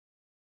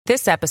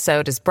This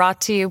episode is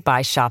brought to you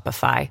by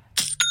Shopify.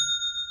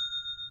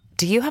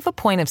 Do you have a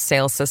point of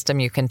sale system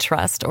you can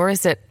trust, or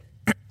is it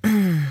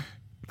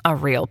a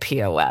real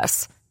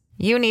POS?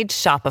 You need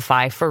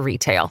Shopify for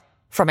retail.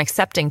 From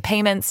accepting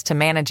payments to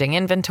managing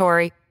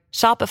inventory,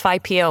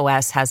 Shopify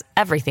POS has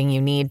everything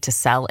you need to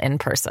sell in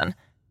person.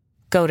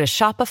 Go to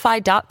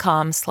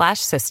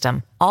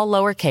shopify.com/system, all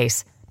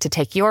lowercase, to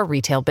take your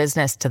retail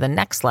business to the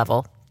next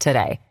level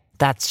today.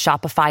 That's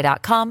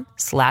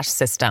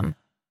shopify.com/system.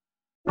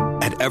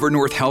 At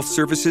Evernorth Health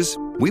Services,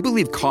 we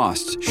believe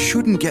costs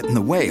shouldn't get in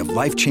the way of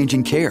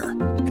life-changing care,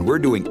 and we're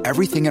doing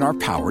everything in our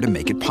power to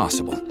make it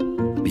possible.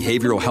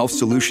 Behavioral health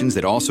solutions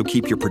that also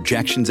keep your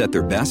projections at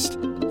their best?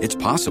 It's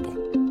possible.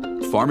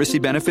 Pharmacy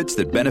benefits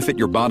that benefit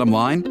your bottom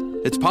line?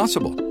 It's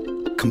possible.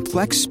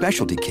 Complex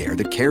specialty care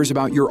that cares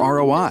about your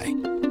ROI?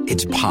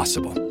 It's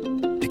possible.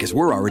 Because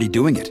we're already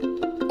doing it.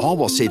 All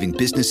while saving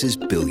businesses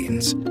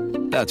billions.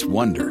 That's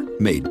Wonder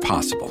made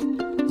possible.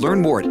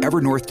 Learn more at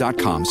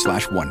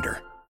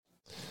evernorth.com/wonder.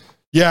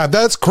 Yeah,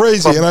 that's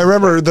crazy. And I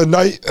remember the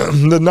night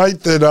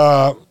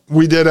that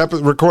we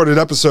recorded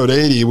episode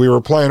 80, we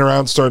were playing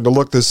around starting to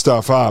look this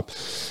stuff up.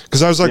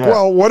 Because I was like,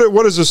 well,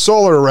 what is a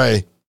solar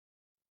array?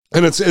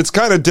 And it's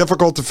kind of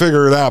difficult to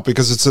figure it out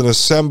because it's an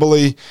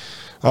assembly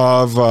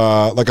of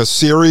like a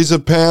series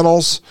of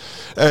panels.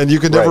 And you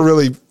can never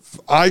really...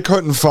 I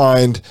couldn't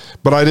find,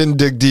 but I didn't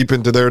dig deep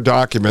into their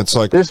documents.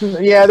 Like,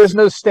 there's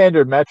no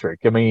standard metric.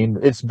 I mean,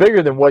 it's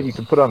bigger than what you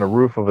can put on a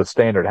roof of a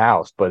standard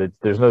house, but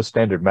there's no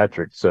standard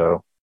metric.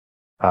 So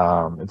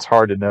it's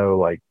hard to know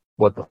like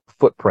what the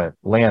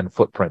land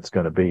footprint's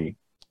going to be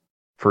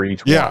for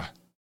each one. Yeah,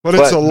 but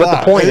it's a lot.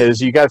 But the point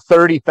is, you got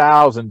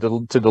 30,000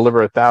 to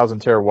deliver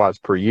 1,000 terawatts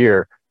per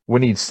year. We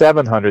need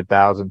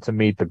 700,000 to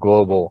meet the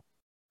global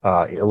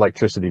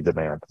electricity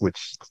demand,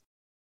 which is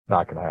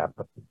not going to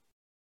happen.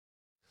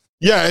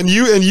 Yeah, and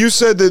you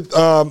said that,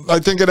 I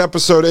think in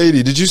episode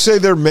 80, did you say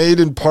they're made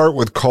in part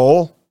with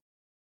coal?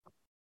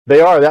 They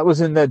are. That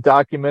was in that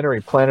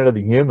documentary, Planet of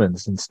the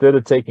Humans. Instead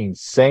of taking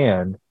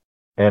sand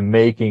and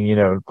making,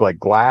 like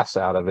glass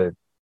out of it,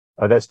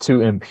 that's too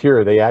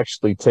impure. They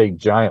actually take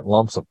giant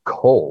lumps of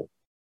coal.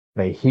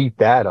 They heat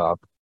that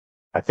up,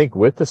 I think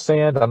with the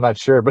sand, I'm not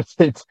sure, but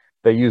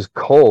they use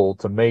coal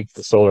to make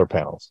the solar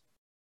panels.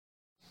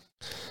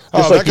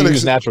 Just like you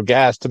use natural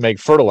gas to make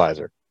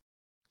fertilizer.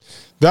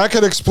 That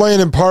could explain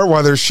in part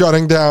why they're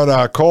shutting down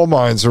coal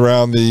mines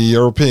around the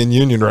European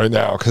Union right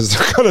now, because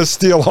they're going to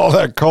steal all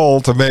that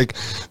coal to make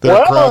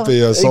their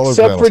crappy solar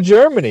except panels. For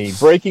Germany.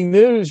 Breaking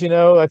news,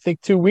 I think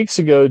 2 weeks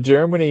ago,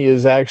 Germany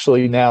is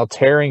actually now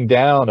tearing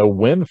down a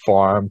wind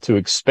farm to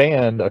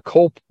expand a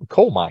coal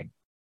mine.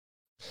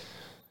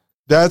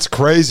 That's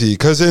crazy,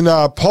 because in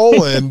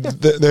Poland,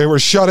 they were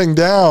shutting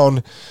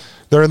down.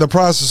 They're in the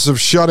process of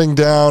shutting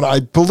down,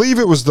 I believe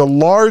it was the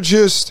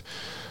largest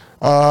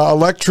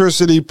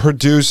electricity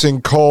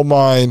producing coal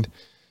mine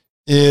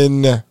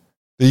in the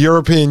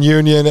European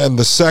Union and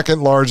the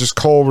second largest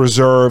coal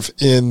reserve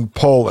in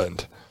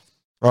Poland.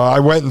 I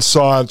went and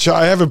saw it.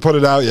 I haven't put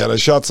it out yet. I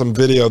shot some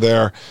video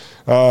there.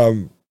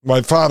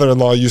 My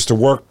father-in-law used to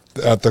work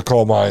at the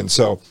coal mine,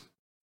 so.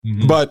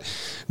 Mm-hmm. But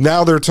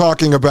now they're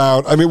talking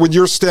about, when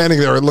you're standing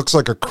there, it looks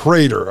like a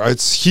crater.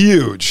 It's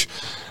huge.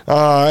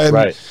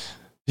 Right.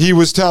 He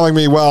was telling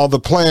me, well, the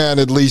plan,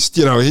 at least,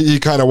 he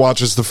kind of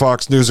watches the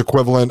Fox News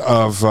equivalent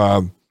of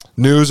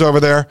news over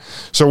there.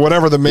 So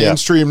whatever the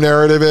mainstream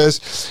narrative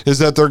is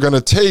that they're going to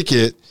take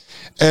it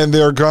and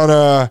they're going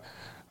to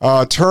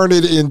turn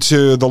it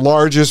into the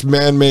largest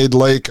man-made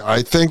lake,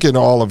 I think, in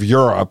all of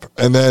Europe,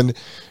 and then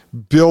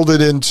build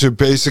it into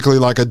basically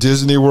like a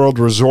Disney World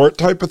resort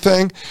type of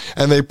thing.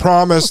 And they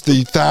promised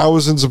the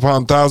thousands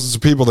upon thousands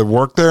of people that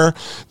work there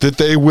that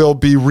they will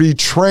be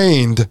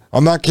retrained,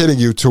 I'm not kidding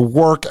you, to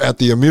work at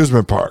the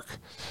amusement park.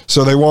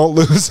 So they won't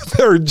lose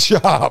their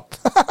job.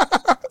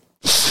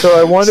 So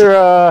I wonder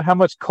how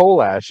much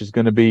coal ash is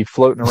going to be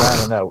floating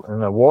around in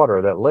the water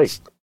of that lake.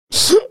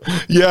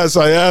 Yes,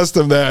 I asked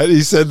him that.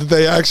 He said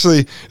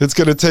that it's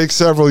going to take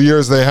several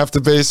years. They have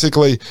to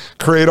basically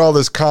create all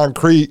this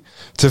concrete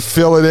to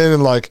fill it in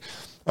and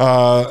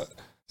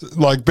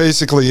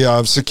basically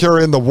secure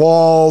in the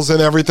walls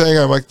and everything.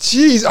 I'm like,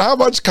 geez, how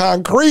much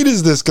concrete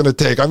is this going to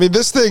take?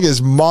 This thing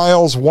is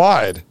miles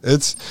wide.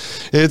 It's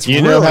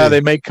You know how they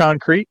make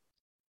concrete?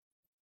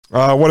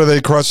 What do they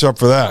crush up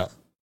for that?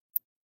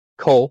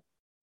 Coal.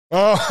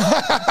 Oh,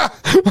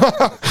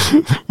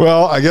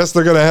 well, I guess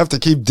they're going to have to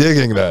keep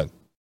digging then.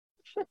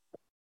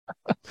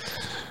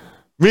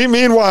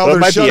 Meanwhile,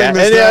 they're shutting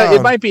this down.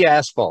 It might be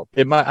asphalt.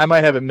 I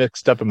might have it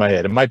mixed up in my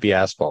head. It might be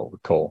asphalt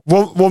with coal.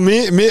 Well.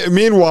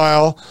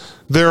 Meanwhile,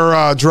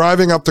 they're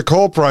driving up the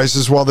coal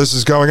prices while this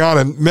is going on,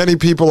 and many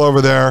people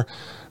over there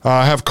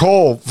have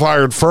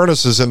coal-fired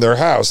furnaces in their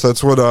house.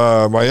 That's what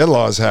my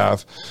in-laws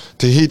have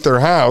to heat their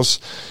house.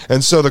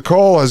 And so the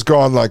coal has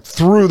gone like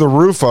through the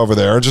roof over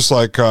there, just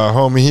like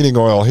home heating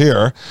oil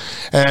here.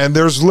 And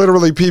there's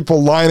literally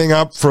people lining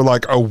up for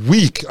like a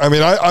week. I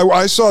mean,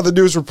 I saw the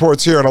news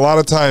reports here, and a lot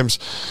of times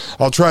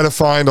I'll try to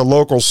find a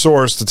local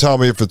source to tell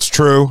me if it's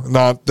true,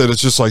 not that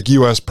it's just like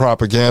U.S.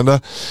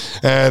 propaganda.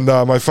 And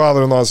my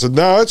father-in-law said,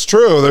 no, it's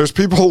true. There's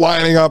people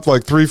lining up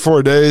like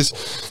 3-4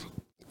 days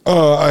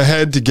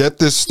ahead to get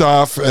this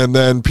stuff, and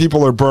then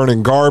people are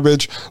burning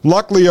garbage.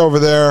 Luckily over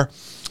there,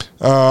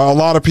 a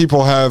lot of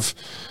people have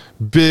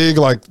big,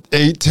 like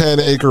 8-10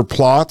 acre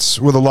plots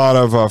with a lot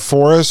of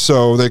forests,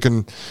 so they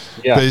can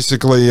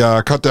basically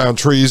cut down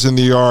trees in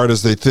the yard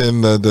as they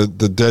thin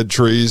the dead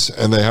trees,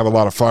 and they have a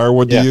lot of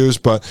firewood to use.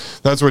 But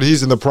that's what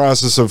he's in the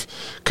process of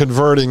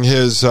converting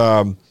his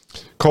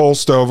coal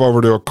stove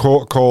over to a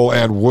coal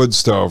and wood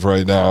stove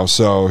right now,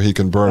 so he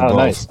can burn both.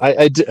 Nice.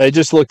 I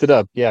just looked it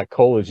up. Yeah,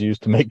 coal is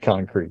used to make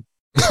concrete.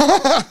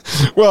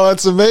 Well,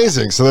 that's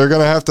amazing. So they're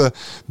going to have to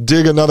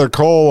dig another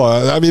coal.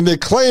 I mean, they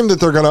claim that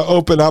they're going to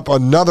open up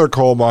another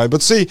coal mine.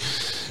 But see,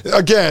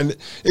 again,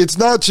 it's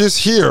not just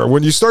here.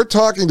 When you start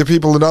talking to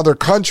people in other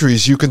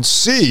countries, you can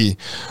see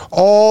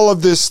all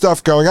of this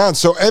stuff going on.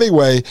 So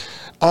anyway,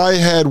 I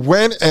had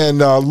went and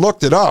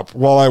looked it up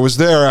while I was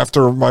there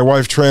after my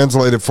wife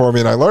translated for me,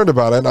 and I learned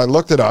about it, and I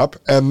looked it up,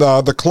 and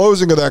the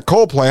closing of that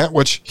coal plant,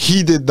 which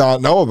he did not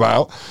know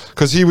about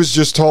because he was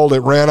just told it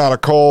ran out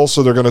of coal,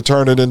 so they're going to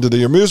turn it into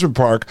the amusement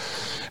park,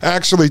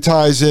 actually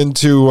ties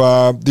into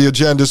the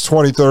agendas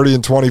 2030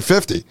 and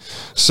 2050.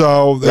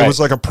 So it was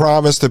like a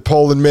promise that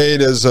Poland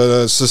made as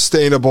a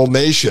sustainable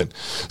nation.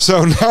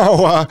 So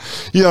now,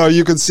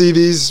 you can see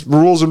these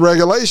rules and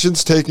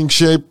regulations taking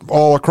shape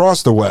all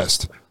across the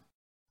West.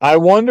 I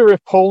wonder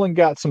if Poland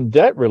got some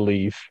debt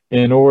relief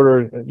in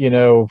order,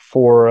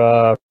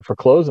 for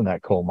closing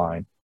that coal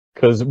mine.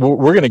 Because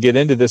we're going to get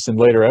into this in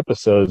later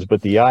episodes,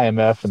 but the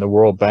IMF and the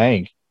World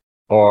Bank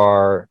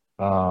are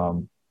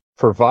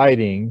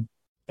providing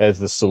as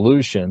the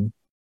solution,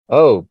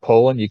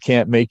 Poland, you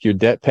can't make your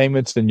debt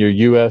payments in your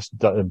U.S.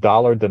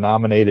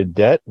 dollar-denominated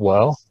debt.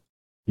 Well,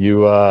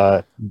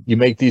 you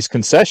make these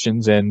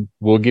concessions, and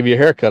we'll give you a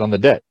haircut on the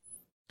debt.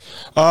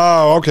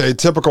 Oh, okay.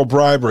 Typical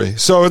bribery.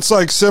 So it's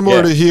like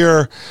similar to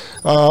here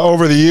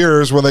over the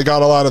years when they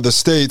got a lot of the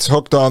states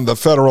hooked on the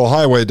federal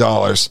highway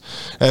dollars.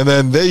 And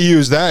then they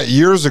used that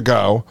years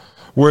ago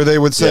where they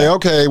would say,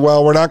 okay,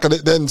 well, we're not going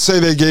to then say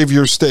they gave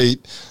your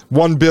state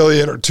 $1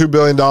 billion or $2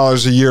 billion a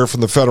year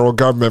from the federal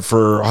government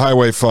for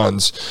highway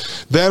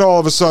funds. Then all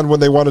of a sudden,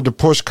 when they wanted to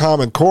push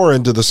Common Core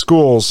into the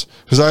schools,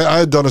 because I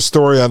had done a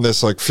story on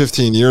this like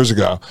 15 years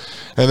ago,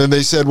 and then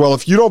they said, well,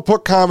 if you don't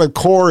put Common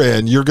Core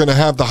in, you're going to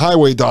have the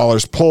highway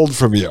dollars pulled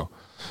from you.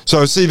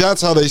 So, see,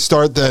 that's how they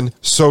start then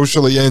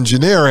socially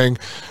engineering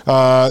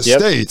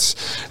states.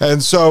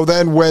 And so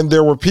then when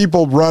there were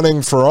people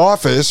running for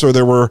office or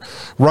there were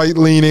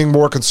right-leaning,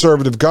 more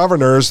conservative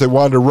governors that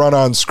wanted to run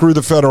on screw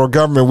the federal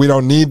government, we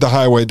don't need the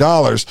highway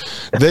dollars,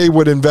 they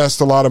would invest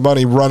a lot of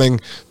money running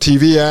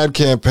TV ad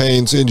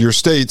campaigns in your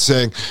state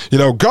saying,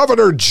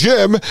 Governor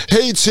Jim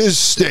hates his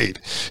state.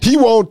 He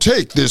won't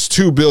take this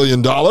 $2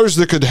 billion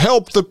that could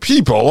help the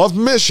people of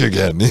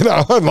Michigan.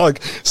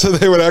 So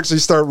they would actually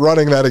start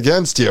running that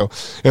against you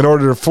in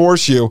order to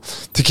force you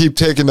to keep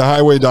taking the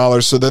highway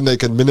dollars so then they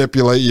can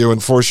manipulate you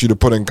and force you to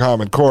put in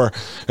Common Core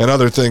and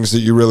other things that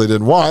you really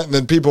didn't want. And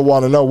then people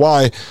want to know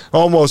why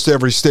almost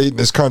every state in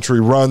this country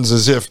runs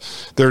as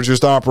if they're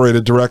just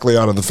operated directly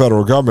out of the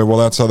federal government. Well,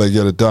 that's how they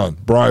get it done.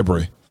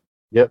 Bribery.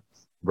 Yep.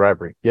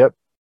 Bribery. Yep.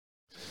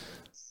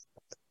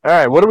 All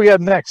right. What do we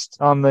have next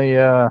on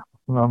the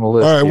list?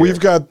 All right. We've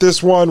got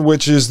this one,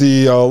 which is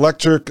the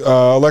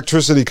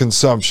electricity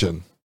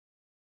consumption.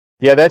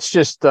 Yeah, that's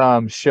just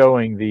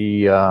showing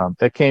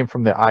that came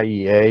from the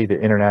IEA,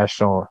 the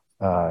International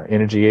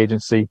Energy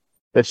Agency.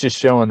 That's just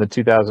showing the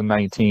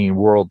 2019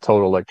 world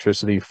total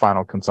electricity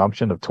final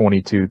consumption of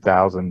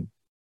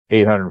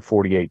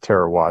 22,848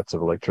 terawatts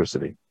of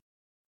electricity.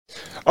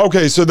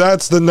 Okay, so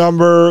that's the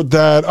number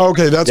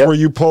that's where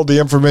you pulled the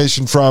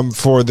information from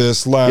for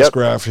this last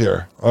graph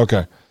here.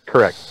 Okay.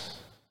 Correct.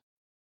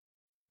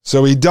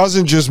 So he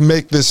doesn't just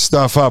make this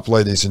stuff up,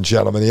 ladies and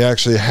gentlemen. He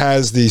actually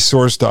has these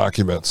source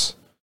documents.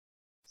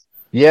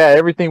 Yeah,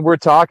 everything we're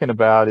talking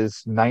about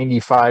is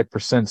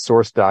 95%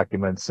 source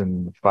documents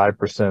and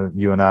 5%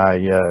 you and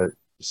I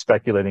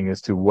speculating as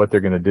to what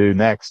they're going to do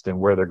next and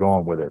where they're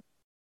going with it.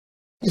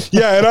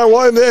 Yeah, and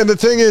the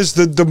thing is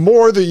that the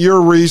more that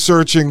you're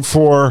researching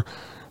for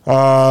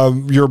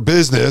your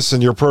business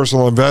and your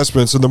personal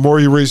investments, and the more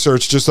you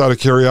research just out of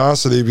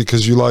curiosity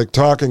because you like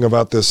talking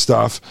about this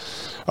stuff,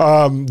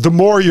 the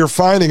more you're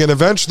finding, and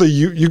eventually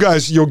you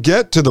guys, you'll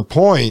get to the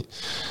point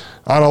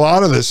on a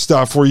lot of this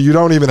stuff where you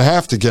don't even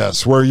have to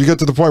guess, where you get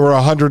to the point where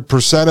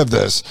 100% of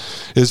this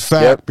is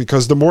fact,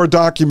 because the more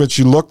documents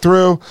you look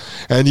through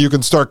and you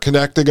can start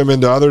connecting them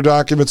into other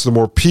documents, the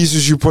more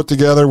pieces you put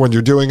together when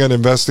you're doing an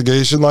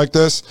investigation like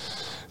this,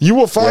 you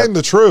will find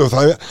the truth.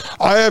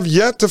 I have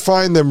yet to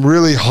find them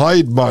really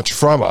hide much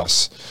from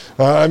us.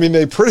 I mean,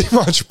 they pretty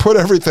much put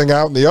everything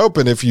out in the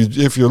open if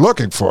you're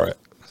looking for it.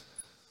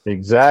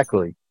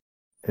 Exactly.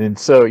 And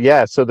so,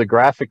 so the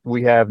graphic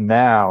we have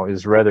now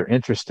is rather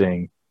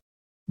interesting.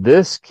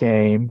 This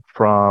came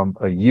from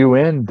a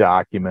UN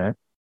document.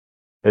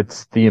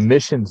 It's the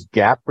Emissions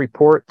Gap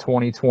Report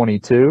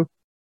 2022.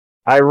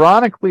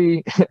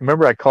 Ironically,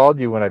 remember I called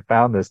you when I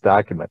found this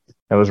document.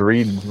 I was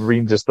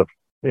reading just the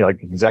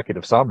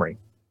executive summary.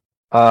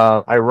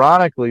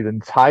 Ironically, the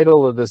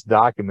title of this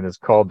document is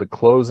called The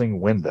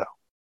Closing Window.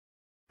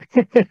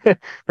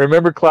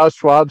 Remember Klaus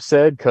Schwab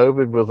said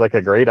COVID was like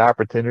a great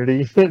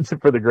opportunity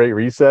for the Great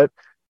Reset?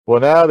 Well,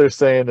 now they're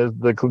saying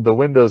the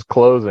window's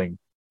closing.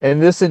 And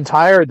this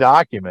entire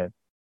document,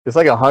 it's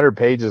like 100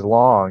 pages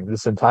long.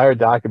 This entire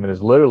document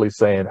is literally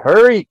saying,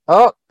 hurry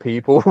up,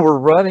 people. We're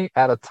running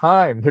out of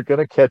time. They're going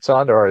to catch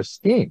on to our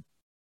scheme.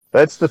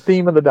 That's the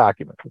theme of the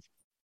document.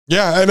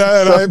 Yeah, and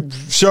I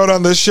showed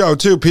on this show,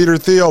 too, Peter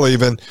Thiel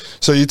even.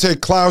 So you take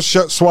Klaus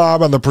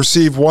Schwab on the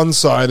perceived one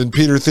side and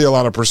Peter Thiel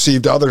on a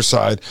perceived other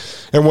side.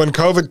 And when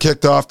COVID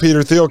kicked off,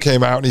 Peter Thiel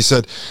came out and he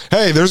said,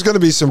 hey, there's going to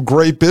be some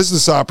great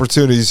business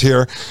opportunities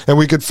here, and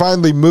we could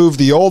finally move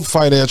the old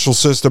financial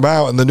system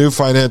out and the new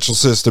financial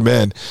system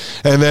in.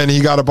 And then he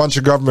got a bunch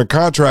of government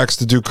contracts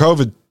to do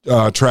COVID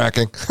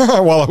tracking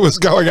while it was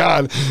going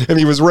on, and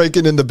he was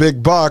raking in the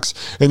big bucks,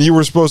 and you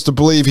were supposed to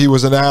believe he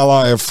was an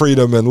ally of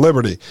freedom and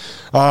liberty.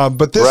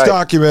 But this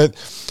document,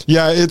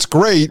 it's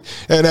great.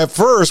 And at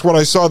first, when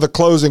I saw the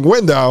closing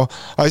window,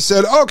 I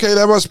said, okay,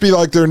 that must be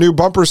like their new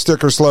bumper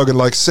sticker slogan,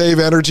 like save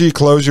energy,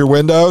 close your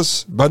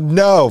windows. But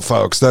no,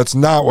 folks, that's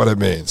not what it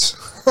means.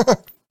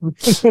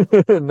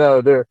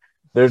 No,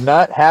 they're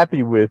not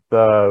happy with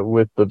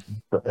the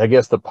I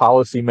guess the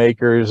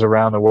policymakers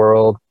around the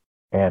world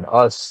and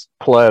us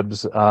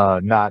plebs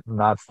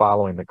not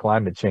following the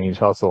climate change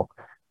hustle.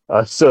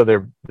 So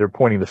they're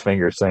pointing the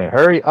finger saying,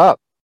 hurry up.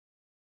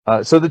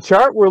 So the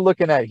chart we're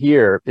looking at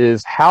here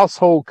is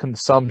household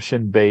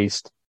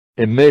consumption-based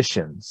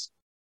emissions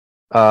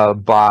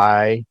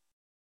by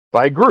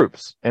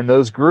groups. And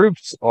those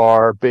groups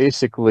are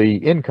basically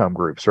income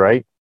groups,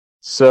 right?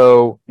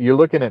 So you're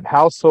looking at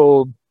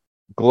household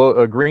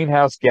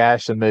greenhouse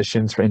gas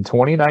emissions in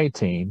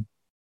 2019,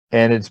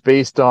 and it's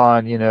based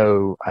on,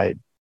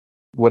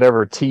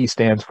 whatever T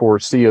stands for,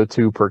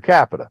 CO2 per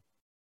capita.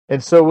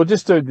 And so we'll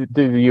just do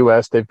the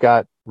U.S. They've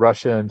got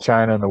Russia and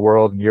China and the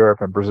world and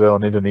Europe and Brazil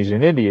and Indonesia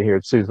and India here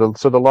too.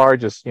 So the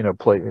largest,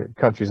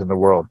 countries in the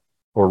world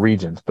or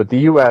regions. But the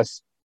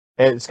U.S.,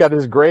 and it's got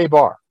this gray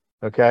bar,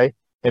 okay?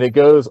 And it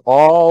goes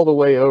all the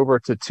way over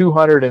to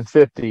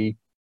 250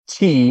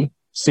 T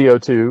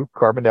CO2,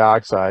 carbon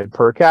dioxide,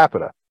 per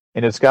capita.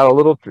 And it's got a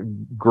little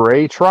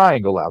gray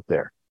triangle out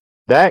there.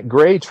 That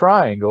gray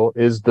triangle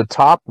is the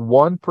top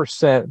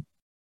 1%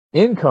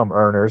 income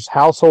earners,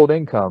 household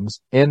incomes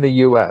in the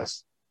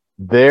U.S.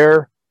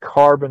 Their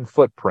carbon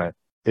footprint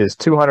is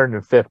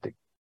 250.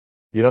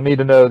 You don't need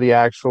to know the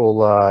actual,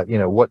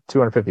 what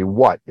 250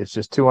 what. It's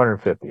just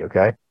 250,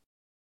 okay?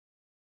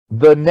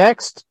 The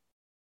next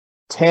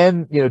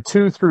 2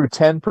 through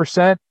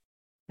 10%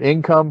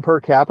 income per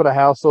capita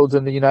households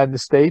in the United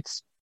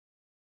States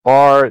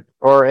are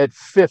at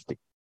 50.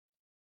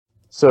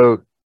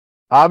 So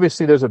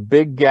obviously there's a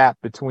big gap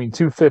between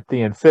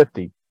 250 and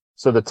 50.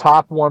 So the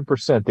top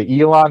 1%,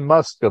 the Elon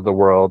Musk of the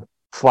world,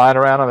 flying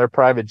around on their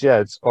private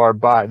jets,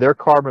 their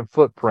carbon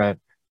footprint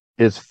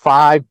is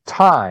 5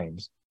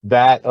 times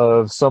that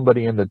of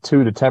somebody in the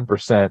 2 to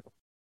 10%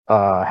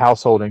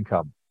 household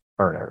income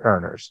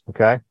earners.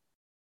 Okay.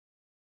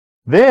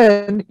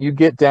 Then you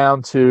get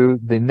down to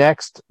the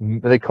next,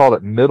 they call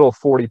it middle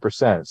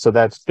 40%. So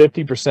that's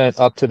 50%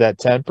 up to that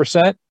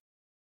 10%,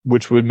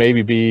 which would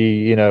maybe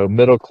be,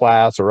 middle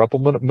class or upper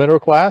middle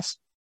class.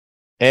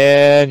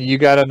 And you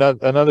got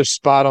another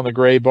spot on the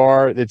gray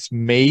bar. It's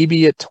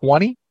maybe at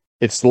 20.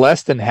 It's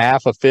less than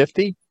half of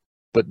 50,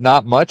 but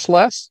not much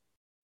less.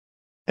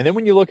 And then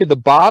when you look at the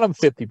bottom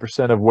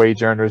 50% of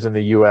wage earners in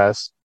the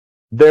U.S.,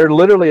 they're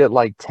literally at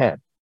like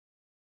 10.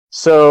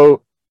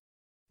 So,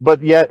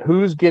 but yet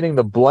who's getting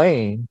the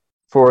blame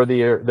for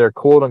their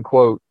quote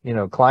unquote,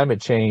 climate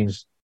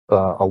change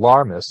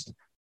alarmists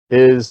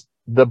is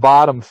the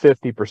bottom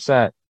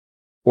 50%,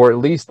 or at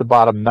least the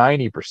bottom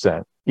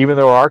 90%, even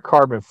though our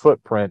carbon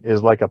footprint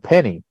is like a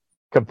penny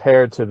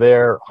compared to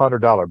their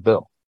 $100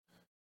 bill.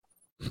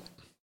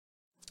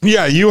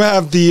 Yeah, you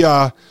have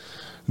the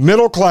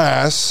middle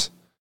class,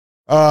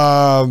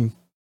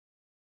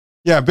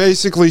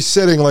 basically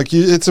sitting like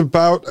it's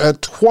about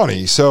at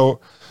 20.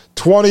 So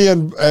 20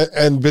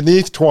 and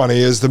beneath 20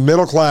 is the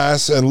middle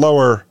class and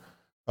lower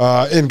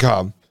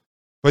income.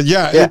 But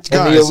yeah, Yeah, it's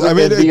guys. I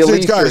mean, and the it's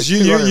elites guys. are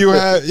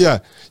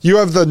You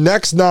have the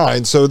next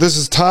 9. So this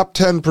is top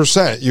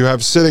 10%. You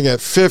have sitting at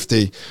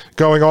 50,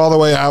 going all the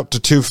way out to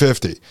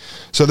 250.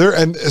 So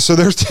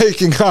they're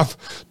taking up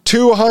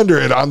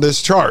 200 on this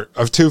chart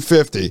of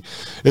 250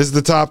 is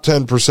the top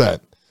 10%.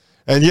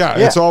 And yeah,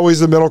 it's always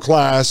the middle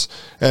class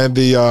and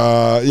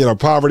the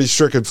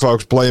poverty-stricken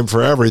folks blame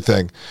for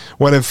everything.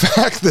 When in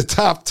fact the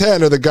top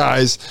 10 are the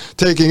guys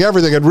taking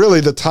everything, and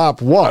really the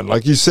top 1,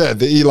 like you said,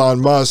 the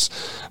Elon Musk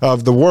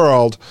of the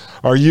world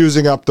are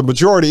using up the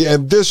majority.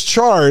 And this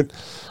chart,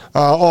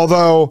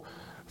 although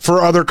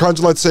for other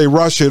countries, let's say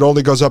Russia, it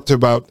only goes up to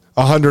about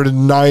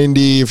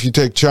 190. If you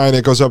take China,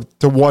 it goes up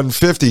to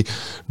 150.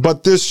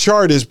 But this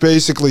chart is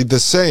basically the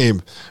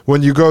same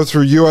when you go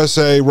through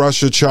USA,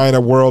 Russia,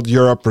 China, world,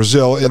 Europe,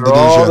 Brazil, They're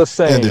Indonesia, all the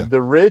same. India.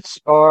 The rich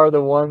are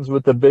the ones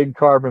with the big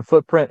carbon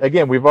footprint.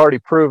 Again, we've already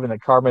proven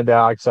that carbon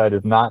dioxide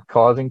is not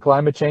causing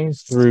climate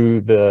change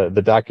through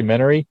the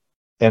documentary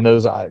and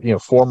those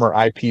former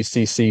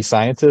IPCC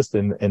scientists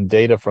and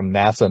data from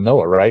NASA and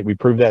NOAA, right? We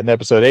proved that in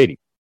episode 80,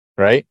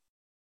 right?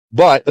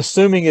 But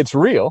assuming it's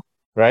real,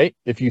 right?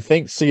 If you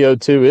think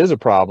CO2 is a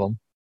problem,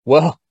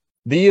 well,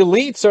 the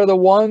elites are the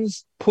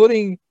ones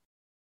putting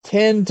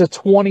 10 to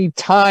 20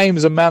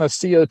 times amount of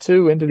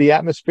CO2 into the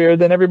atmosphere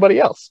than everybody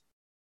else.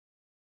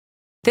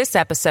 This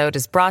episode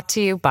is brought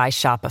to you by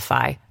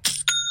Shopify.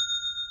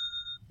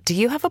 Do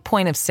you have a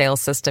point of sale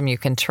system you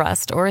can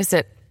trust, or is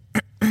it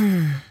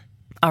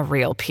a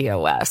real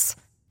POS?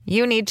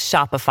 You need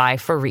Shopify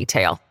for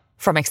retail.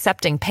 From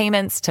accepting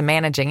payments to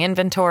managing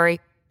inventory,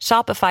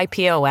 Shopify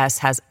POS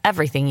has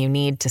everything you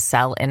need to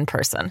sell in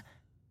person.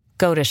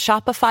 Go to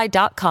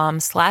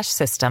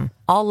shopify.com/system,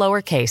 all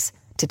lowercase,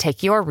 to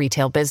take your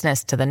retail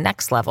business to the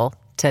next level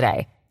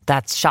today.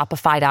 That's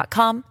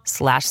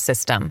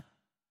shopify.com/system.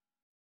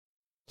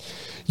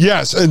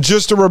 Yes, and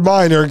just a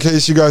reminder in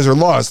case you guys are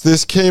lost,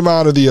 this came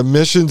out of the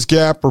Emissions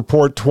Gap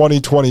Report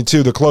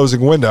 2022, the closing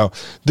window.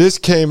 This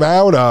came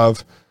out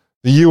of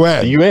the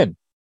UN. The UN,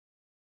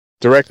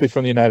 directly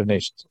from the United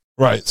Nations.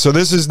 Right. So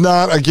this is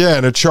not,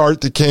 again, a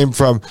chart that came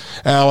from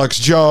Alex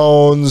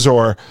Jones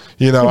or,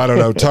 I don't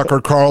know,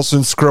 Tucker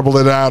Carlson scribbled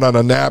it out on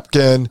a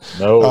napkin.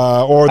 No.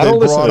 Or I they don't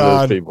listen brought to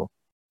those on people.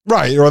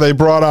 Right, or they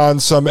brought on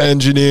some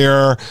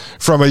engineer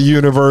from a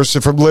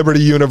university, from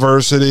Liberty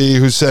University,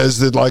 who says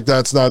that, like,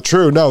 that's not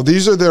true. No,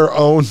 these are their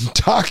own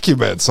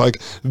documents.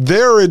 Like,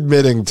 they're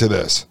admitting to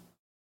this.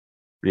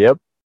 Yep.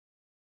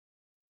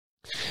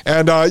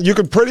 And you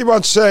could pretty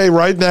much say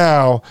right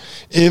now,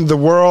 in the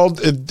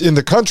world, in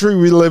the country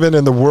we live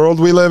in the world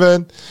we live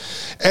in,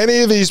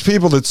 any of these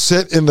people that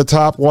sit in the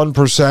top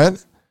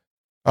 1%,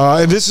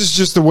 and this is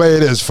just the way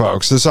it is,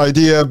 folks. This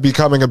idea of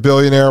becoming a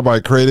billionaire by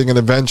creating an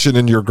invention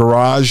in your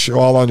garage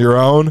all on your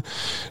own,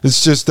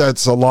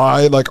 that's a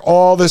lie. Like,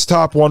 all this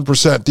top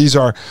 1%, these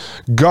are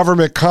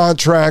government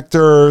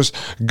contractors,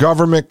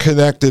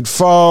 government-connected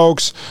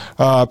folks,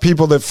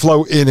 people that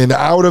flow in and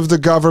out of the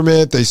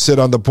government. They sit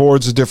on the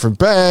boards of different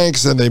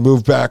banks, then they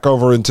move back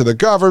over into the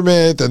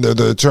government, then they're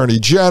the attorney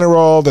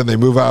general, then they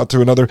move out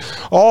to another.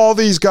 All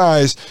these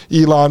guys,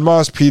 Elon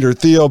Musk, Peter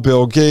Thiel,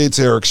 Bill Gates,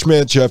 Eric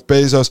Schmidt, Jeff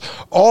Bezos,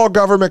 all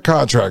government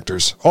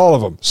contractors, all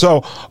of them.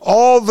 So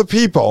all the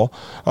people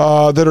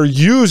that are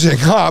using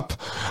up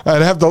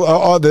and have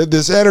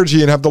this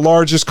energy and have the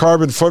largest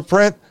carbon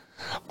footprint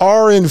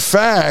are, in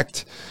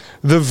fact,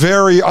 the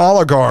very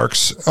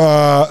oligarchs,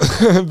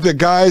 the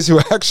guys who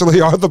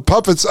actually are the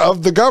puppets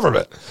of the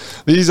government.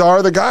 These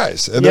are the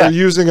guys, and they're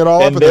using it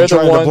all up, and they're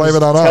trying to blame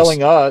it on us.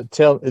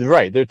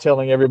 Right, they're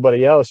telling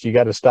everybody else, you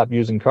got to stop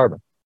using carbon.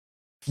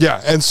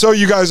 Yeah, and so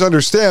you guys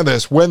understand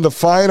this. When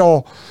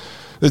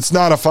it's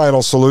not a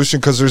final solution,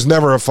 because there's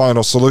never a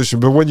final solution.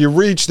 But when you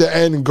reach the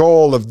end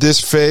goal of this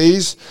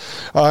phase,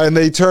 and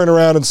they turn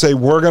around and say,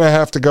 we're going to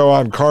have to go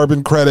on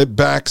carbon credit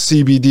back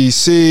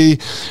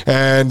CBDC,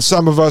 and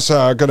some of us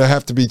are going to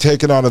have to be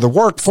taken out of the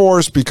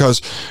workforce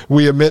because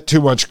we emit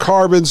too much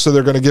carbon, so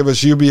they're going to give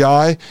us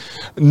UBI.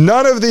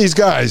 None of these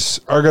guys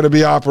are going to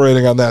be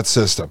operating on that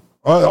system.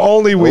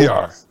 Only we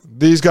are.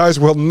 These guys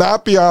will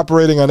not be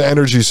operating on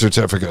energy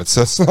certificates.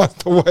 That's not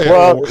the way.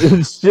 Well,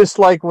 it's just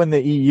like when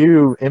the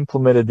EU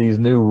implemented these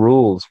new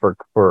rules for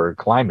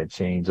climate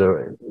change.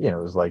 It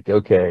was like,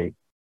 okay,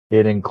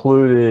 it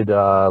included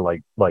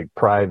like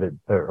private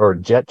or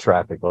jet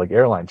traffic, like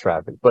airline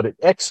traffic, but it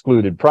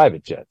excluded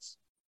private jets.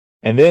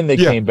 And then they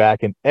came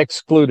back and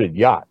excluded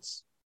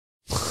yachts.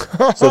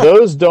 So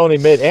those don't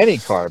emit any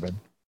carbon,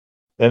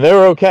 and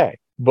they're okay.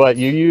 But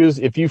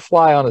if you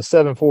fly on a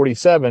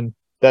 747,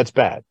 that's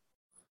bad.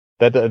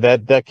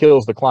 That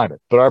kills the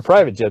climate, but our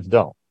private jets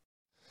don't.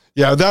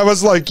 Yeah, that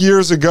was like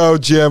years ago,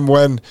 Jim,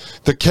 when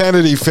the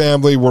Kennedy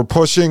family were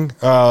pushing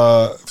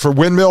for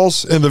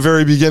windmills in the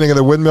very beginning of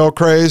the windmill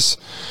craze.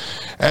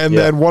 And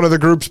then one of the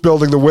groups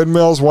building the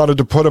windmills wanted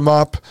to put them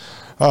up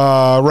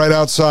right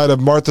outside of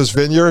Martha's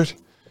Vineyard.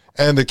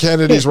 And the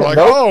Kennedys were like,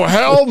 oh,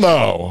 hell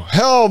no.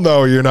 Hell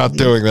no, you're not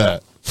doing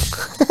that.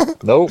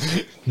 Nope.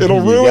 It'll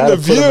ruin the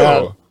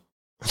view.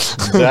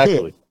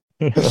 Exactly.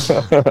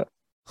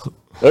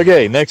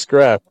 Okay, next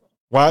graph.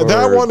 Wow,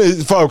 that one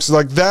is, folks,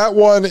 like that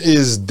one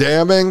is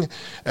damning.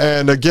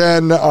 And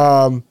again,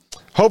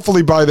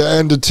 hopefully by the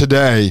end of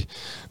today,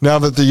 now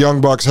that the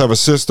Young Bucks have a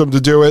system to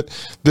do it,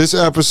 this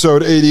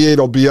episode 88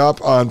 will be up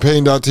on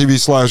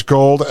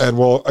pain.tv/gold, and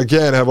we'll,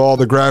 again, have all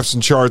the graphs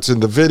and charts in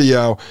the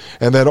video,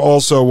 and then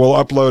also we'll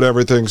upload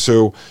everything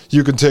so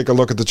you can take a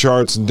look at the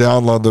charts and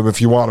download them if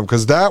you want them,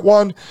 because that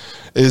one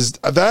is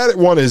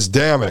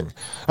damning.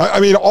 I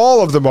mean,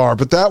 all of them are,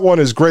 but that one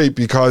is great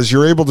because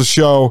you're able to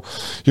show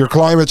your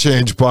climate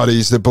change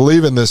buddies that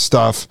believe in this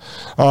stuff.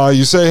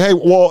 You say, hey,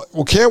 well,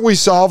 can't we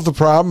solve the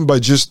problem by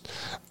just,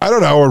 I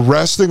don't know,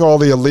 arresting all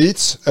the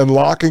elites and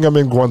locking them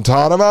in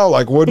Guantanamo?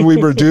 Like, wouldn't we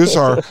reduce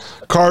our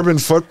carbon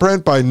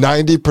footprint by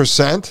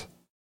 90%?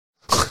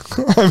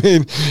 I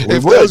mean,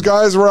 if those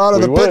guys were out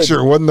of the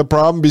picture, wouldn't the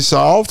problem be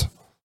solved?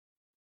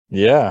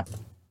 Yeah.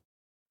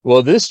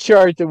 Well, this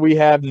chart that we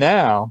have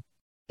now,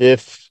 I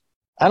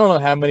don't know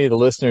how many of the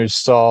listeners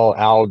saw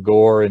Al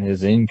Gore and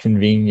his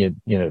inconvenient,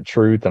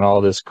 truth and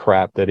all this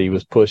crap that he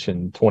was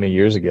pushing 20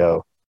 years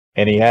ago.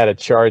 And he had a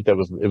chart that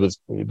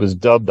was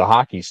dubbed the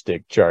hockey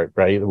stick chart,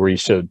 right? Where he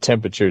showed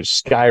temperatures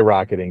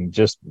skyrocketing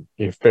just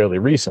fairly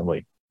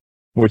recently,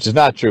 which is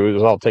not true. It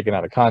was all taken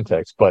out of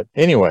context. But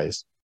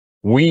anyways,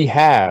 we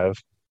have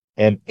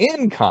an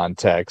in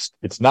context.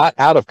 It's not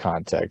out of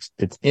context.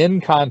 It's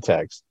in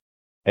context,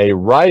 a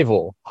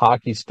rival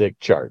hockey stick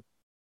chart.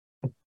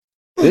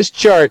 This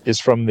chart is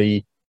from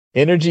the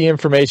Energy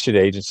Information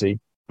Agency,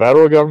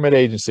 federal government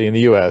agency in the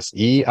U.S.,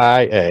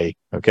 EIA.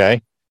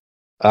 Okay.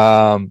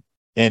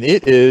 And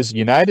it is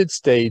United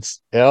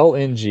States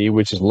LNG,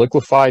 which is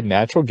liquefied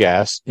natural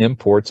gas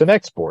imports and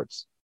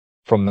exports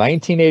from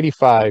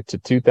 1985 to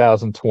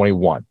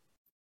 2021.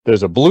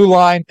 There's a blue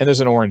line and there's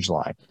an orange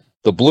line.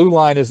 The blue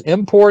line is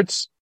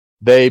imports.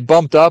 They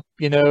bumped up,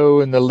 in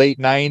the late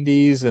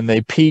 90s, and they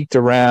peaked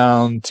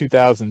around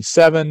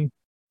 2007.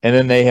 And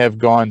then they have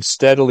gone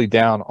steadily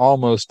down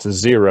almost to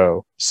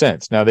zero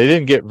since. Now, they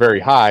didn't get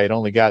very high. It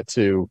only got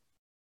to,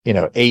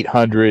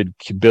 800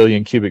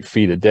 billion cubic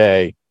feet a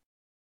day.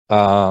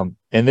 And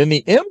then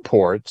the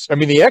exports,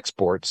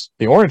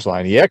 the orange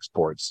line, the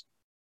exports,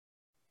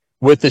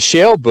 with the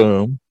shale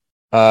boom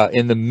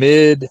in the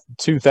mid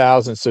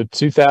 2000s, so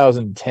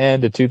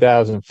 2010 to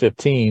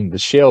 2015, the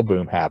shale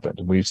boom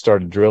happened. We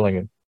started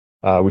drilling,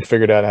 and we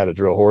figured out how to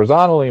drill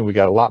horizontally, and we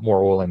got a lot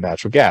more oil and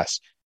natural gas.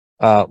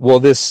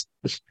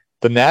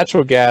 The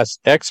natural gas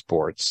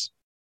exports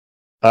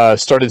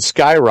started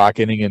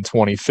skyrocketing in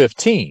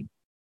 2015,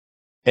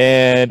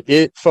 and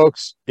it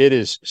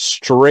is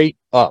straight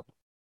up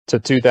to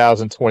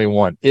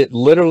 2021. It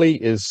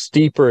literally is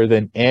steeper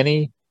than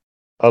any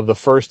of the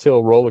first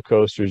hill roller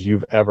coasters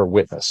you've ever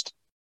witnessed.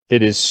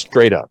 It is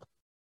straight up,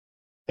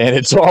 and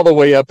it's all the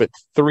way up at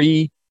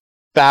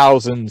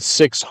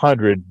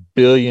 3,600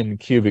 billion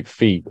cubic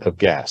feet of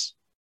gas.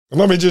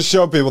 Let me just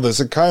show people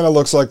this. It kind of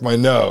looks like my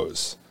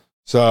nose.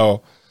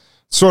 So,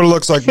 sort of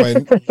looks like my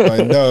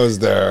nose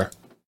there.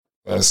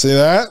 See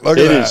that? Look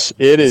at that.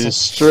 It is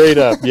straight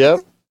up. Yep.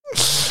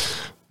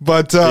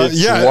 But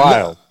it's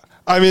wild.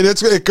 I mean,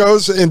 it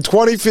goes in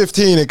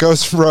 2015. It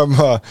goes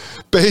from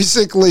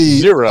basically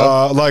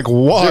zero, like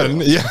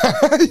one, zero.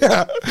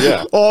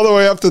 yeah, all the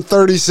way up to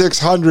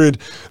 3,600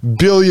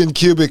 billion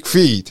cubic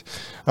feet,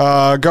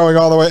 going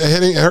all the way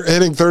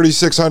hitting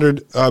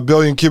 3,600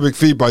 billion cubic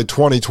feet by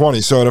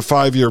 2020. So in a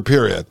 5-year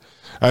period,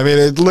 I mean,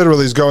 it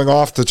literally is going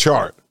off the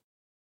chart.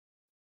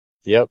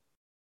 Yep,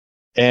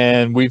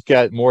 and we've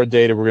got more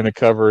data we're going to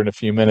cover in a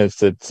few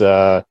minutes. It's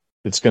going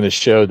to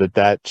show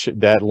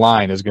that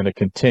line is going to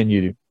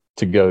continue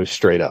to go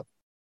straight up.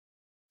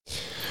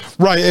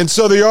 Right, and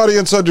so the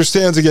audience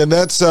understands, again,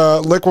 that's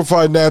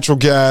liquefied natural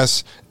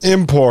gas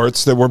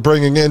imports that we're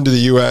bringing into the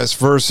U.S.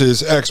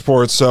 versus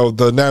exports, so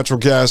the natural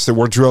gas that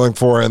we're drilling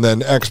for and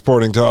then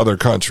exporting to other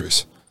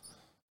countries.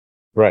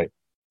 Right.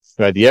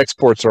 The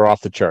exports are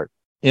off the chart.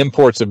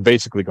 Imports have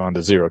basically gone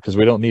to zero because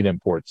we don't need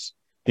imports.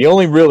 The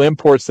only real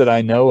imports that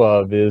I know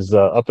of is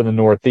up in the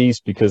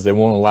Northeast because they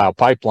won't allow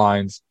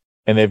pipelines.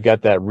 And they've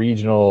got that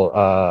regional,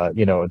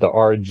 the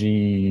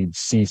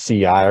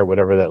RGCCI or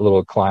whatever, that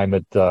little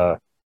climate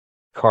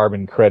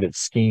carbon credit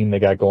scheme they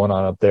got going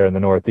on up there in the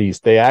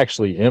Northeast. They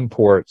actually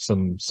import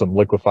some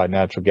liquefied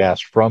natural gas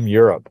from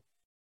Europe.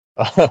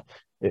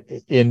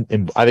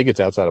 in I think it's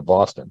outside of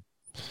Boston,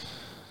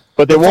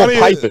 but they won't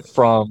pipe it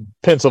from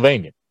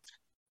Pennsylvania.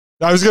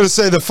 I was going to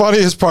say the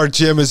funniest part,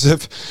 Jim, is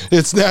if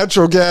it's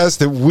natural gas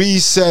that we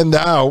send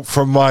out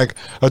from like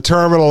a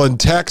terminal in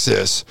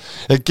Texas,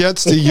 it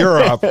gets to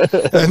Europe,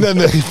 and then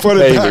they put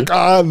it back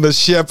on the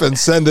ship and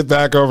send it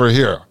back over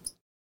here.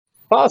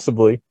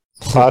 Possibly.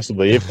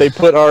 If they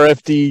put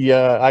RFD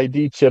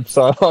ID chips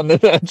on the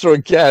natural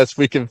gas,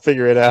 we can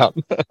figure it out.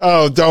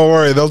 Oh, don't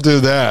worry. They'll do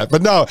that.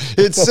 But no,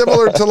 it's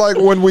similar to like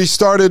when we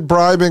started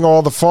bribing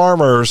all the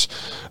farmers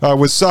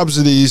with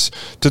subsidies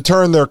to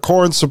turn their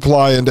corn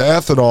supply into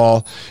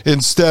ethanol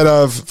instead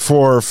of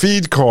for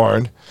feed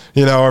corn.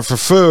 or for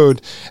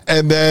food,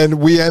 and then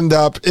we end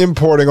up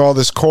importing all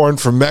this corn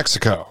from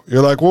Mexico.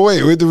 You're like, well,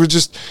 wait,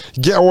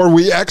 or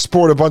we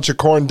export a bunch of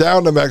corn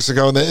down to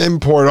Mexico and then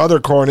import other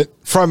corn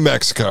from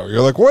Mexico.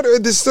 You're like, what?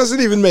 This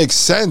doesn't even make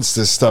sense,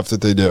 this stuff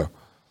that they do.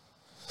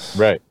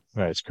 Right.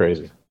 It's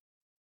crazy.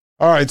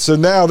 All right, so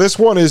now this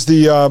one is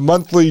the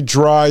monthly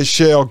dry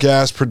shale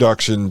gas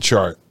production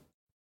chart.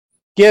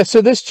 Yeah,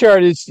 so this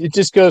chart it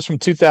just goes from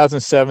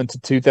 2007 to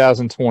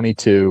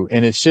 2022,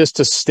 and it's just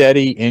a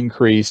steady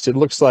increase. It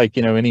looks like,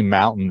 any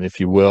mountain, if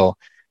you will,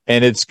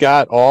 and it's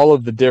got all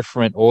of the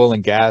different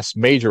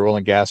major oil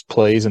and gas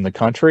plays in the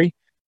country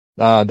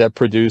that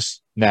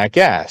produce nat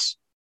gas.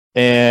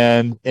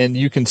 And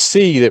you can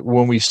see that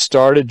when we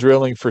started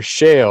drilling for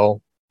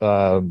shale,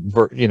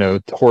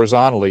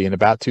 horizontally in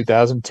about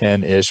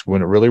 2010-ish,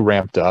 when it really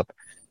ramped up,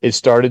 it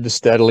started to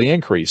steadily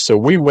increase. So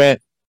we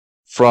went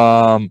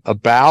from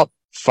about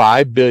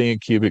 5 billion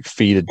cubic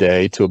feet a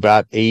day to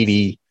about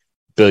 80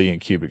 billion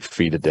cubic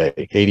feet a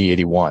day,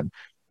 81.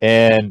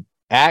 And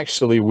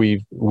actually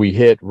we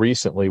hit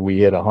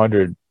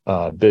 100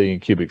 billion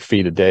cubic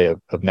feet a day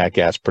of nat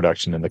gas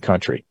production in the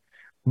country.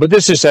 But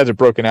this just has it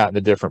broken out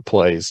into different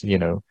plays,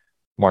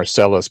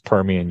 Marcellus,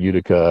 Permian,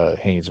 Utica,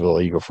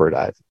 Haynesville, Eagle Ford.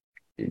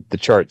 The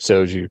chart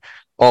shows you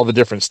all the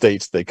different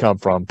states they come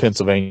from: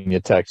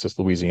 Pennsylvania, Texas,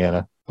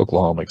 Louisiana,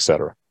 Oklahoma,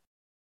 etc.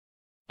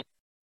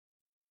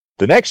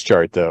 The next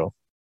chart, though,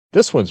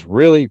 this one's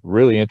really,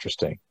 really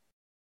interesting.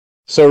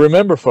 So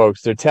remember,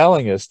 folks, they're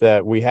telling us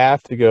that we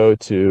have to go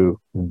to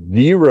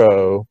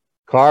zero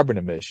carbon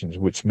emissions,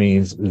 which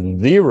means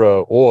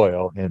zero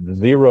oil and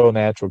zero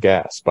natural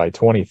gas by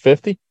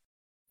 2050.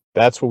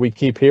 That's what we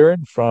keep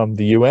hearing from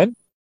the UN.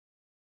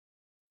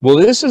 Well,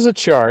 this is a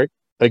chart,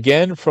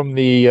 again, from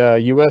the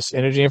U.S.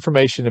 Energy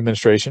Information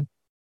Administration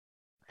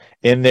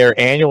in their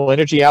annual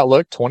Energy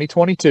Outlook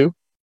 2022,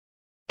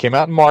 came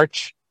out in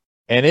March,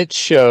 and it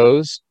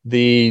shows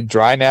the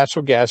dry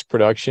natural gas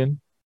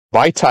production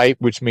by type,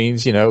 which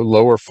means,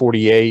 lower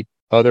 48,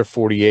 other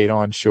 48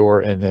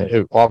 onshore, and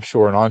then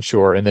offshore and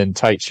onshore, and then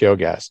tight shale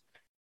gas.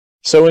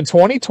 So in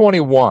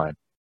 2021,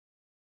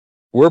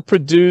 we're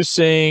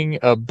producing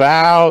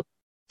about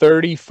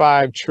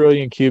 35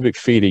 trillion cubic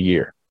feet a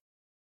year.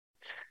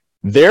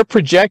 They're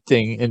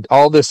projecting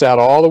all this out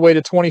all the way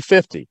to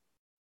 2050.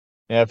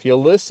 Now, if you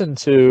listen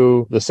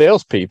to the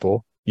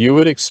salespeople, you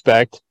would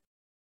expect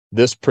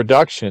this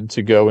production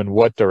to go in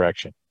what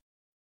direction?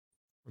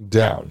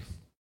 Down.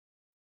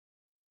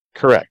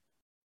 Correct.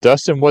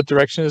 Dustin, what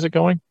direction is it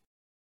going?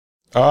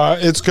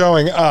 It's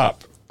going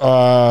up,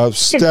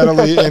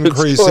 steadily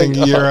increasing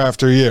year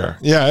after year.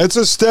 Yeah, it's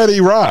a steady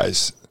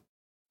rise.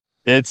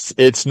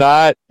 It's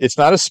not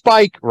a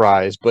spike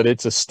rise, but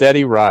it's a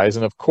steady rise.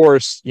 And of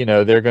course,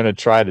 they're going to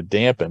try to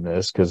dampen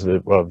this because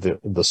of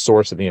the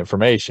source of the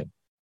information.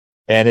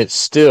 And it's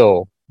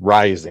still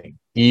rising,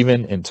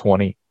 even in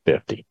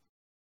 2050.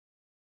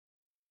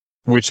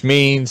 Which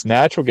means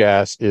natural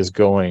gas is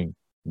going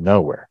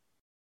nowhere.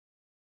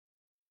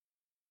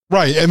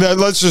 Right. And then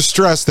let's just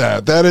stress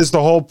that. That is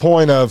the whole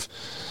point of,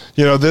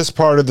 this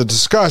part of the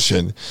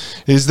discussion,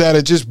 is that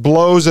it just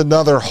blows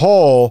another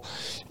hole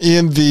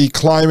in the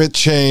climate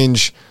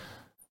change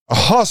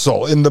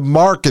hustle, in the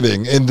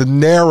marketing, in the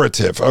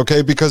narrative,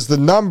 okay? Because the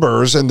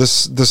numbers and the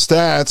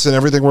stats and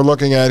everything we're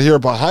looking at here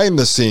behind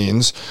the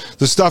scenes,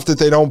 the stuff that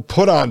they don't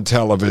put on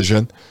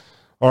television,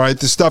 all right,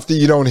 the stuff that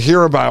you don't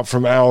hear about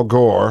from Al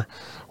Gore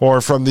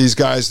or from these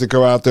guys that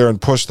go out there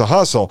and push the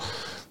hustle,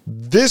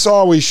 this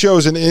always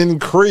shows an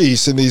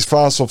increase in these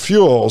fossil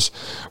fuels,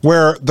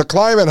 where the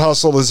climate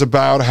hustle is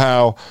about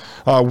how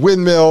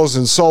windmills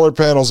and solar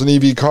panels and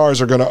EV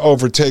cars are going to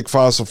overtake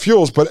fossil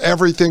fuels, but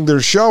everything they're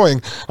showing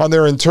on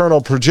their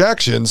internal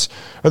projections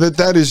are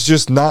that is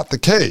just not the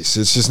case.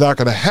 It's just not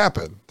going to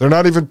happen. They're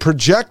not even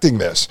projecting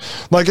this.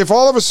 Like, if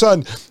all of a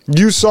sudden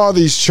you saw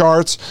these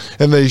charts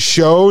and they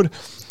showed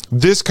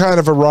this kind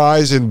of a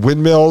rise in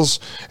windmills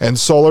and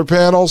solar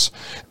panels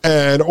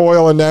and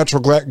oil and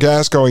natural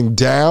gas going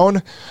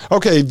down,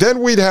 okay, then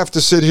we'd have to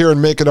sit here and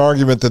make an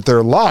argument that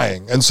they're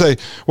lying and say,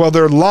 well,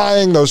 they're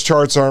lying, those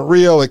charts aren't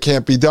real, it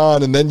can't be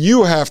done, and then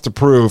you have to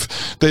prove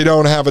they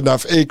don't have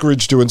enough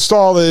acreage to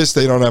install this,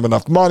 they don't have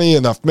enough money,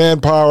 enough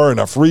manpower,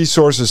 enough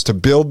resources to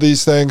build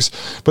these things,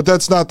 but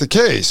that's not the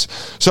case.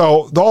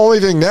 So the only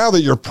thing now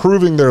that you're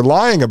proving they're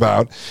lying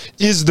about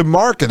is the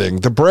marketing,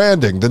 the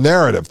branding, the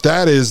narrative.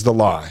 That is the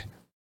lie.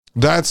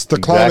 That's the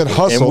climate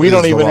hustle. And we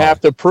don't even have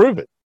to prove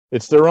it.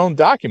 It's their own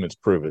documents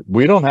prove it.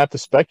 We don't have to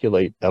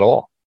speculate at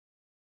all.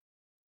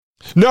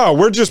 No,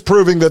 we're just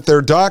proving that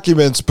their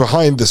documents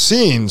behind the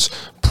scenes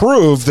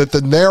prove that the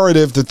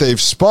narrative that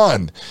they've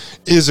spun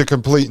is a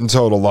complete and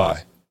total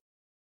lie.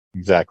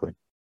 Exactly.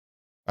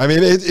 I mean,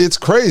 it's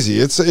crazy.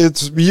 It's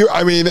you.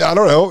 I mean, I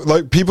don't know.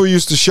 Like, people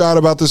used to shout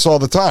about this all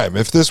the time.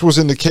 If this was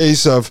in the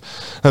case of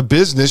a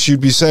business, you'd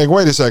be saying,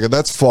 "Wait a second,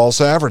 that's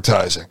false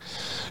advertising."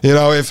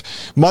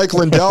 If Mike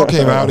Lindell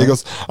came out and he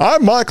goes,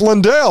 "I'm Mike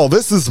Lindell.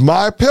 This is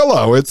my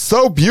pillow. It's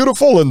so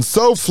beautiful and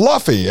so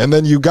fluffy," and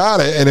then you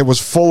got it, and it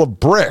was full of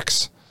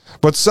bricks.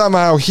 but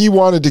somehow he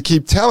wanted to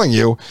keep telling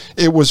you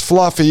it was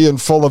fluffy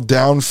and full of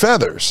down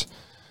feathers.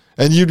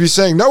 And you'd be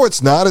saying, no,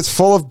 it's not. It's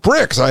full of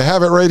bricks. I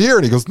have it right here.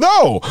 And he goes,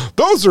 no,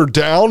 those are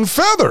down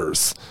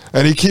feathers.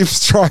 And he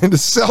keeps trying to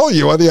sell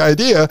you on the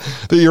idea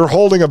that you're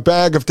holding a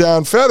bag of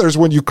down feathers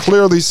when you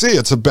clearly see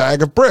it's a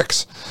bag of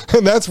bricks.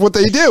 And that's what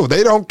they do.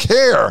 They don't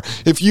care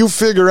if you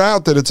figure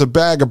out that it's a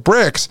bag of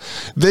bricks.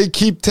 They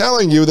keep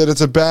telling you that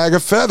it's a bag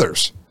of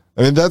feathers.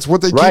 I mean, that's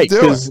what they keep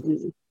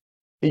doing.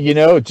 You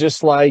know,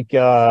 just like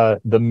the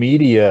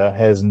media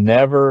has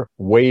never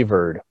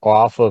wavered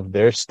off of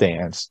their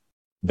stance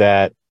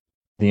that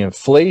the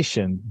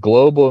inflation,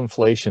 global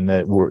inflation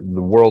that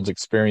the world's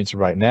experiencing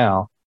right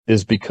now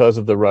is because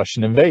of the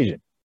Russian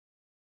invasion.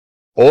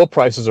 Oil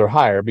prices are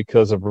higher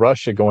because of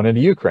Russia going into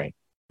Ukraine,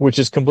 which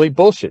is complete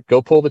bullshit.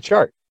 Go pull the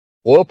chart.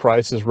 Oil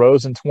prices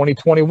rose in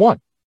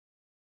 2021.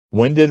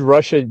 When did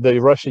the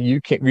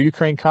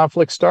Russia-Ukraine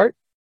conflict start?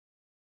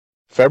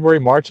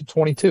 February, March of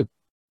 22.